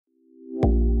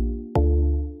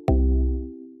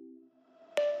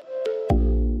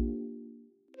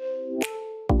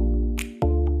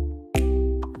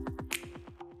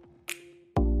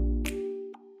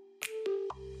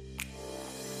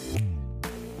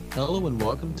Hello and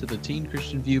welcome to the Teen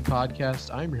Christian View podcast.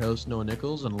 I'm your host, Noah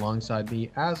Nichols, and alongside me,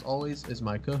 as always, is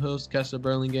my co-host, Kessler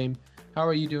Burlingame. How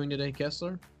are you doing today,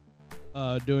 Kessler?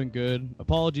 Doing good.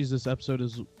 Apologies, this episode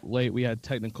is late. We had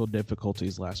technical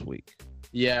difficulties last week.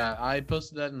 Yeah, I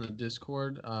posted that in the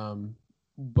Discord,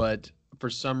 but for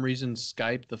some reason,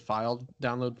 the file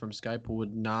download from Skype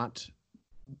would not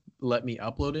let me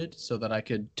upload it so that I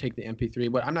could take the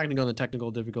MP3. But I'm not going to go into technical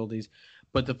difficulties,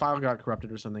 but the file got corrupted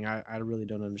or something. I really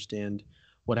don't understand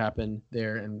what happened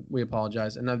there, and we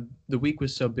apologize. And the week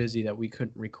was so busy that we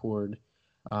couldn't record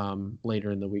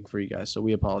later in the week for you guys, so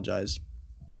we apologize.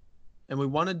 And we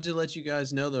wanted to let you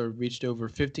guys know that we reached over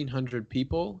 1,500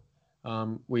 people.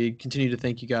 We continue to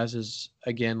thank you guys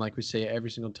again, like we say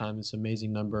every single time, this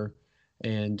amazing number.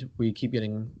 And we keep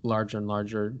getting larger and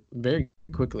larger very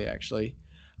quickly, actually.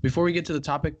 Before we get to the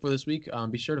topic for this week,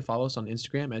 be sure to follow us on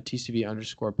Instagram at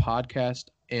TCV_podcast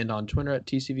and on Twitter at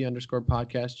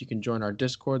TCV_podcast. You can join our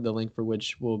Discord, the link for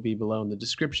which will be below in the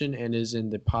description and is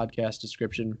in the podcast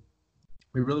description.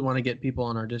 We really want to get people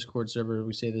on our Discord server.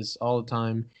 We say this all the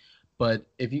time. But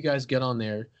if you guys get on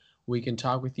there, we can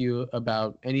talk with you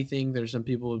about anything. There's some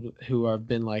people who have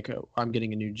been like, oh, I'm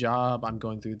getting a new job. I'm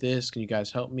going through this. Can you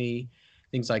guys help me?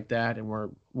 Things like that. And we're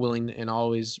willing and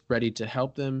always ready to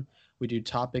help them. We do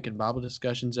topic and Bible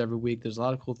discussions every week. There's a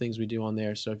lot of cool things we do on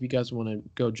there. So if you guys want to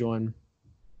go join,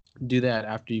 do that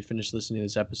after you finish listening to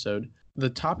this episode.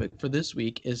 The topic for this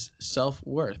week is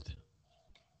self-worth.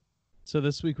 So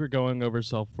this week we're going over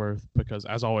self-worth because,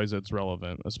 as always, it's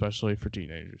relevant, especially for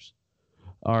teenagers.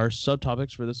 Our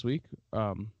subtopics for this week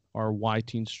are why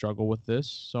teens struggle with this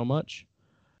so much,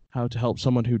 how to help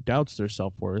someone who doubts their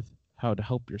self-worth, how to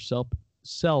help yourself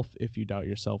if you doubt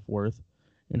your self-worth,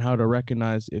 and how to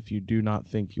recognize if you do not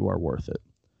think you are worth it.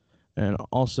 And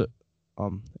also,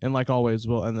 and like always,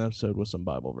 we'll end the episode with some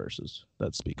Bible verses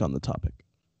that speak on the topic.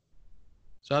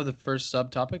 So I have the first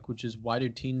subtopic, which is why do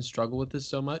teens struggle with this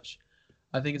so much?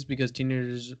 I think it's because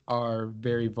teenagers are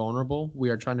very vulnerable. We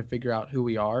are trying to figure out who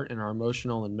we are, and our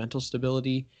emotional and mental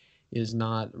stability is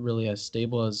not really as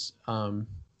stable as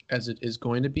it is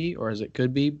going to be or as it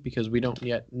could be because we don't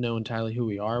yet know entirely who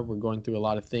we are. We're going through a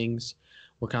lot of things.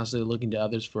 We're constantly looking to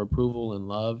others for approval and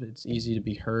love. It's easy to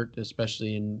be hurt,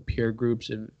 especially in peer groups.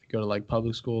 If you go to like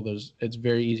public school, it's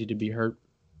very easy to be hurt.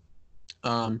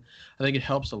 I think it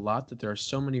helps a lot that there are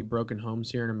so many broken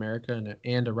homes here in America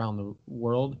and around the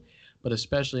world. But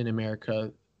especially in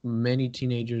America, many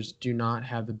teenagers do not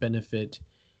have the benefit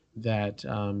that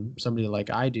somebody like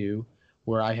I do,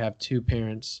 where I have two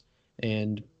parents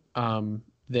and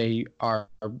they are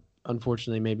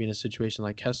unfortunately maybe in a situation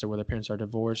like Kessler where their parents are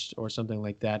divorced or something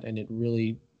like that, and it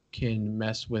really can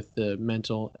mess with the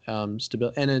mental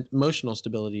stability and emotional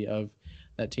stability of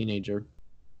that teenager.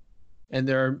 And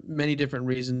there are many different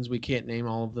reasons. We can't name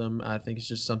all of them. I think it's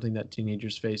just something that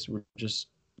teenagers face.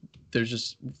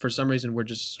 For some reason we're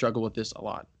just struggle with this a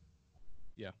lot.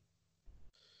 Yeah.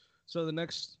 So the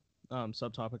next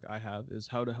subtopic I have is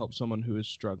how to help someone who is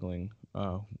struggling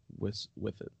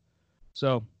with it.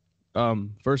 So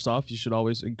first off, you should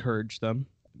always encourage them.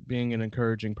 Being an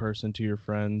encouraging person to your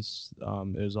friends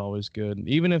is always good,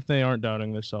 even if they aren't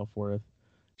doubting their self-worth.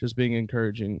 Just being an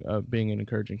encouraging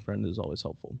friend is always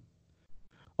helpful.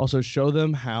 Also, show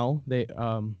them how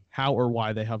or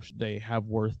why they have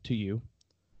worth to you.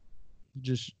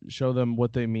 Just show them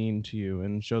what they mean to you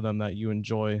and show them that you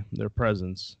enjoy their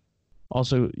presence.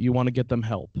 Also, you want to get them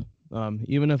help.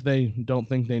 Even if they don't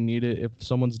think they need it, if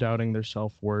someone's doubting their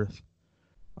self-worth,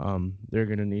 they're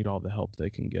going to need all the help they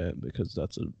can get because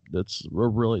that's a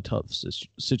really tough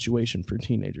situation for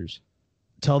teenagers.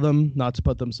 Tell them not to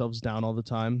put themselves down all the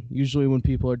time. Usually when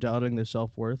people are doubting their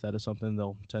self-worth, that is something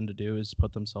they'll tend to do is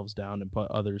put themselves down and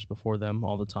put others before them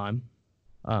all the time.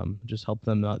 Just help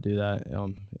them not do that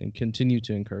and continue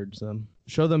to encourage them.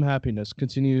 Show them happiness.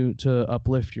 Continue to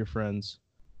uplift your friends.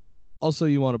 Also,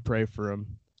 you want to pray for them.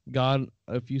 God,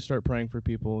 if you start praying for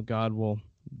people, God will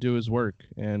do his work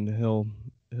and he'll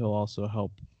also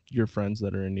help your friends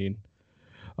that are in need.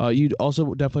 You'd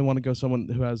also definitely want to go someone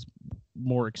who has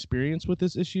more experience with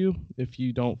this issue if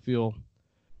you don't feel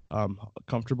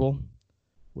comfortable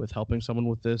with helping someone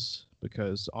with this,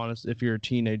 because if you're a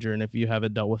teenager and if you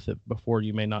haven't dealt with it before,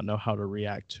 you may not know how to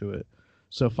react to it.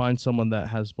 So find someone that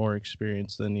has more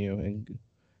experience than you and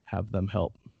have them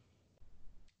help.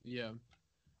 Yeah.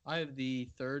 I have the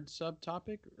third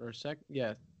subtopic,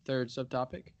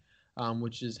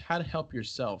 which is how to help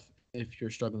yourself if you're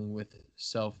struggling with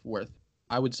self-worth.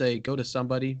 I would say go to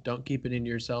somebody. Don't keep it in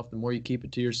yourself. The more you keep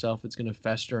it to yourself, it's going to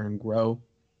fester and grow.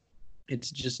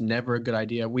 It's just never a good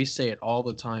idea. We say it all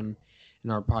the time in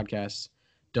our podcasts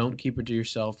Don't keep it to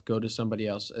yourself. Go to somebody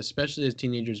else. Especially as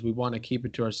teenagers, we want to keep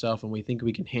it to ourselves and we think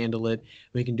we can handle it.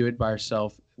 We can do it by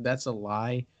ourselves. That's a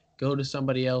lie. Go to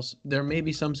somebody else. There may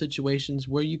be some situations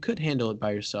where you could handle it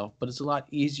by yourself, but it's a lot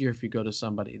easier if you go to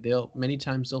somebody. Many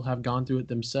times they'll have gone through it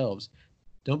themselves.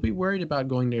 Don't be worried about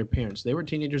going to your parents. They were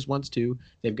teenagers once too.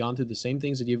 They've gone through the same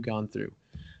things that you've gone through.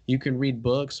 You can read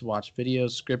books, watch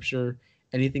videos, scripture,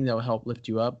 anything that will help lift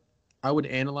you up. I would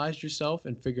analyze yourself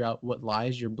and figure out what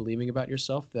lies you're believing about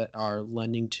yourself that are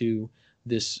lending to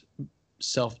this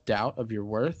self-doubt of your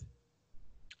worth.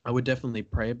 I would definitely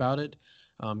pray about it.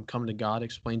 Come to God,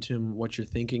 explain to him what you're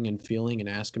thinking and feeling, and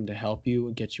ask him to help you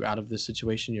and get you out of the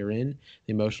situation you're in,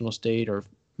 the emotional state or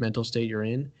mental state you're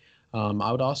in.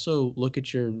 I would also look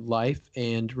at your life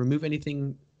and remove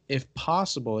anything, if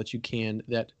possible, that you can,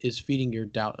 that is feeding your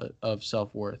doubt of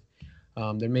self-worth.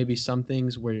 There may be some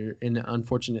things where you're in an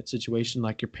unfortunate situation,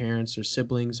 like your parents or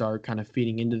siblings are kind of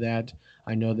feeding into that.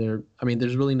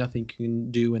 There's really nothing you can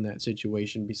do in that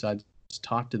situation besides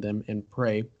talk to them and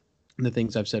pray, the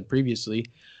things I've said previously.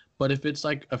 But if it's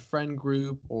like a friend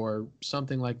group or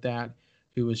something like that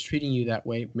who is treating you that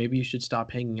way, maybe you should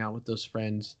stop hanging out with those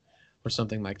friends or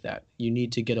something like that. You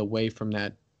need to get away from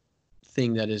that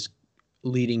thing that is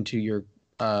leading to your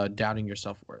doubting your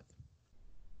self-worth.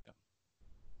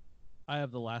 I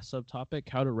have the last subtopic,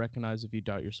 how to recognize if you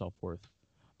doubt your self-worth.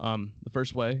 The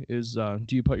first way is,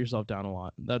 do you put yourself down a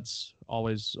lot? That's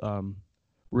always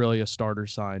really a starter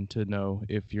sign to know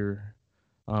if you're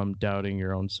doubting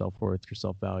your own self-worth, your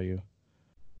self-value.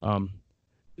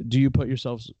 Do you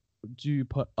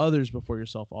put others before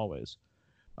yourself always?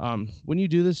 When you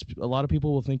do this, a lot of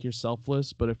people will think you're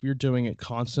selfless, but if you're doing it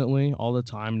constantly, all the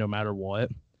time, no matter what,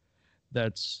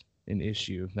 that's an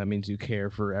issue. That means you care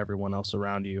for everyone else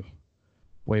around you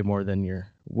way more than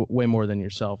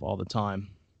yourself all the time,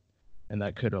 and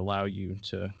that could allow you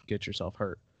to get yourself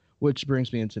hurt. Which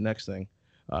brings me into the next thing,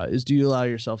 is do you allow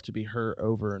yourself to be hurt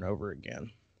over and over again?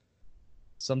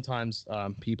 Sometimes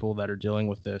people that are dealing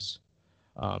with this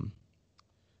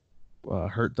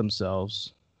hurt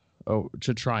themselves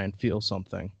to try and feel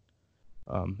something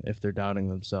if they're doubting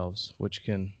themselves, which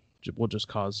will just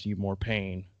cause you more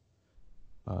pain.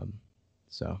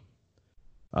 Do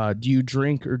you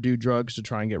drink or do drugs to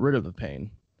try and get rid of the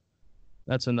pain?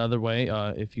 That's another way.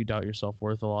 If you doubt your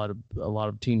self-worth, a lot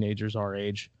of teenagers our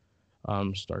age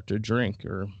start to drink,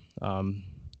 or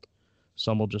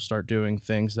some will just start doing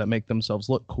things that make themselves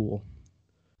look cool,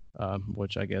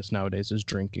 which I guess nowadays is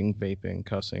drinking, vaping,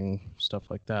 cussing, stuff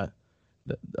like that.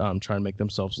 Trying to make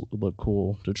themselves look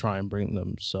cool to try and bring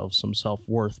themselves some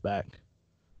self-worth back.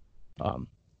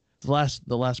 The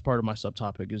last part of my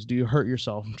subtopic is, do you hurt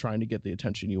yourself trying to get the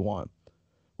attention you want,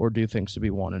 or do things to be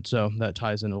wanted? So that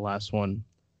ties into the last one.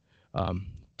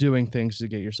 Doing things to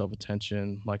get yourself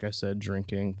attention, like I said,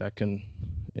 drinking, that can,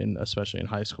 especially in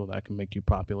high school, that can make you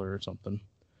popular or something.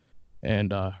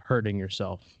 And hurting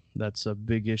yourself, that's a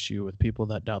big issue with people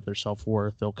that doubt their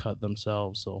self-worth. They'll cut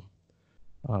themselves. They'll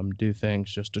do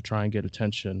things just to try and get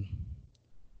attention,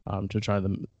 to try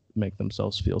to make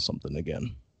themselves feel something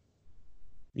again.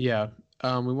 Yeah,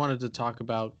 we wanted to talk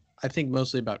about, I think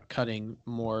mostly about cutting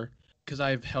more, because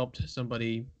I've helped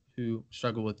somebody who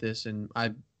struggled with this, and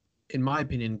in my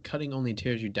opinion, cutting only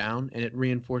tears you down, and it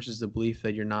reinforces the belief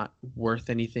that you're not worth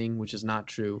anything, which is not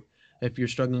true. If you're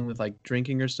struggling with like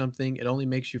drinking or something, it only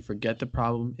makes you forget the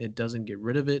problem. It doesn't get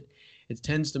rid of it. It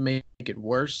tends to make it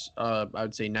worse. I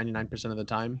would say 99% of the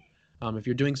time. If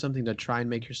you're doing something to try and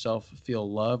make yourself feel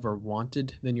loved or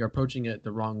wanted, then you're approaching it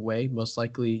the wrong way. Most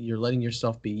likely you're letting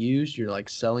yourself be used. You're like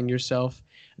selling yourself,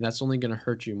 and that's only going to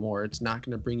hurt you more. It's not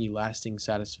going to bring you lasting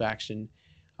satisfaction.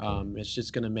 It's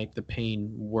just going to make the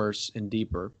pain worse and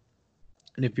deeper.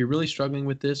 And if you're really struggling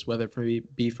with this, whether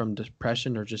it be from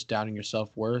depression or just doubting your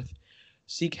self-worth,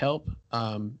 seek help.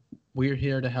 We're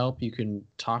here to help. You can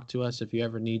talk to us if you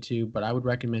ever need to, but I would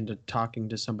recommend talking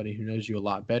to somebody who knows you a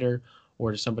lot better,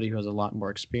 or to somebody who has a lot more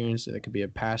experience. That could be a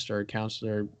pastor, a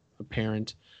counselor, a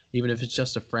parent, even if it's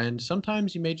just a friend.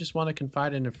 Sometimes you may just want to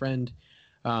confide in a friend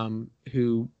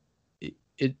who,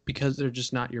 because they're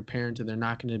just not your parent, and they're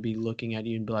not going to be looking at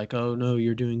you and be like, oh no,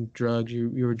 you're doing drugs,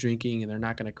 you were drinking, and they're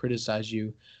not going to criticize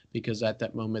you, because at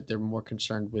that moment they're more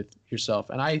concerned with yourself.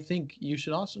 And I think you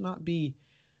should also not be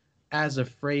as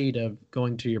afraid of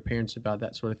going to your parents about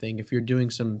that sort of thing if you're doing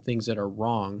some things that are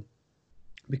wrong,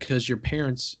 because your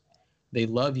parents, they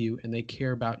love you and they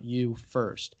care about you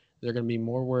first. They're going to be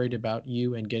more worried about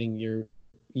you and getting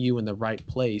you in the right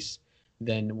place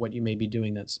than what you may be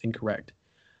doing that's incorrect.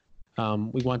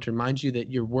 We want to remind you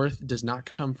that your worth does not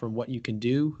come from what you can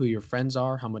do, who your friends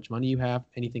are, how much money you have,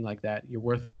 anything like that. Your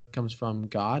worth comes from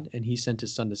God, and he sent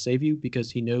his son to save you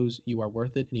because he knows you are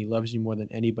worth it and he loves you more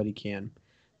than anybody can.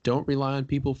 Don't rely on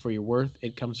people for your worth.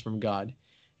 It comes from God.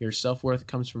 Your self-worth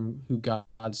comes from who God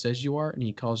says you are, and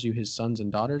he calls you his sons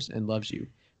and daughters and loves you.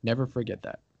 Never forget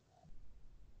that.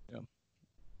 Yeah.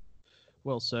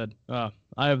 Well said. I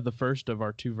have the first of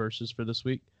our 2 verses for this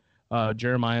week.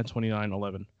 Jeremiah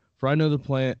 29:11. For I know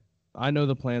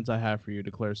the plans I have for you,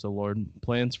 declares the Lord,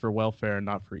 plans for welfare and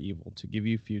not for evil, to give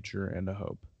you future and a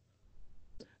hope.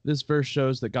 This verse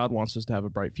shows that God wants us to have a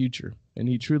bright future, and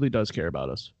he truly does care about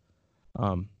us.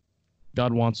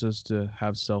 God wants us to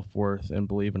have self-worth and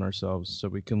believe in ourselves so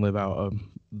we can live out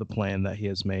the plan that he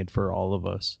has made for all of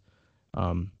us,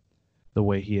 the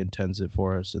way he intends it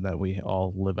for us, and that we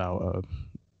all live out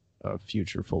a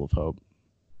future full of hope.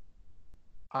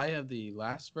 I have the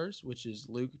last verse, which is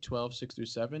Luke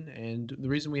 12:6-7. And the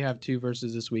reason we have 2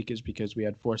 verses this week is because we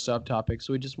had 4 subtopics,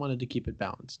 so we just wanted to keep it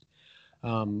balanced.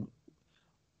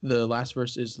 The last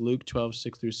verse is Luke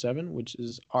 12:6-7, which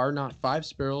is, Are not 5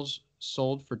 sparrows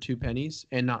sold for 2 pennies,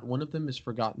 and not one of them is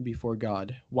forgotten before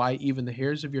God? Why, even the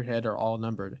hairs of your head are all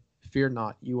numbered. Fear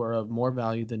not, you are of more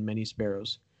value than many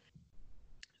sparrows.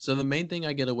 So the main thing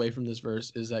I get away from this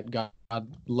verse is that God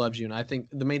loves you, and I think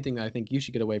the main thing that I think you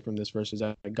should get away from this verse is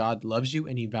that God loves you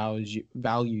and he values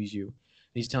you. And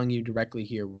he's telling you directly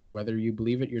here, whether you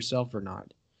believe it yourself or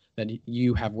not, that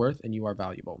you have worth and you are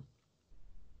valuable.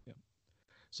 Yeah.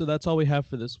 So that's all we have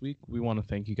for this week. We want to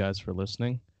thank you guys for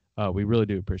listening. We really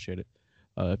do appreciate it.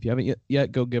 If you haven't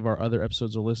yet, go give our other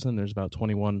episodes a listen. There's about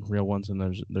 21 real ones, and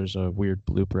there's a weird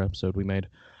blooper episode we made.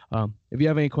 If you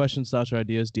have any questions, thoughts, or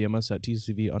ideas, DM us at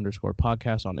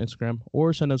TCV_podcast on Instagram,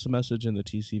 or send us a message in the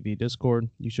TCV Discord.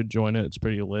 You should join it. It's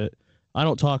pretty lit. I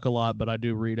don't talk a lot, but I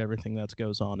do read everything that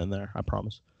goes on in there. I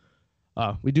promise.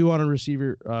 We do want to receive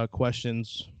your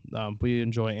questions. We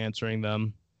enjoy answering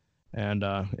them. And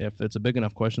if it's a big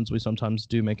enough questions, we sometimes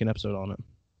do make an episode on it.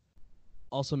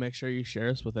 Also, make sure you share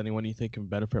us with anyone you think can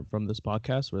benefit from this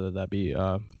podcast, whether that be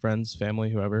friends, family,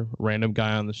 whoever, random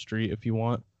guy on the street if you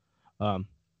want.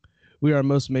 We are on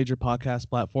most major podcast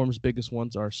platforms. Biggest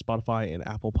ones are Spotify and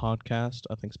Apple Podcast.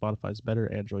 I think Spotify's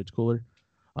better. Android's cooler.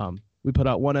 We put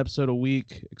out 1 episode a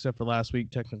week, except for last week.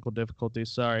 Technical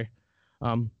difficulties. Sorry.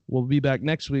 We'll be back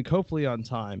next week, hopefully on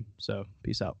time. So,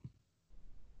 peace out.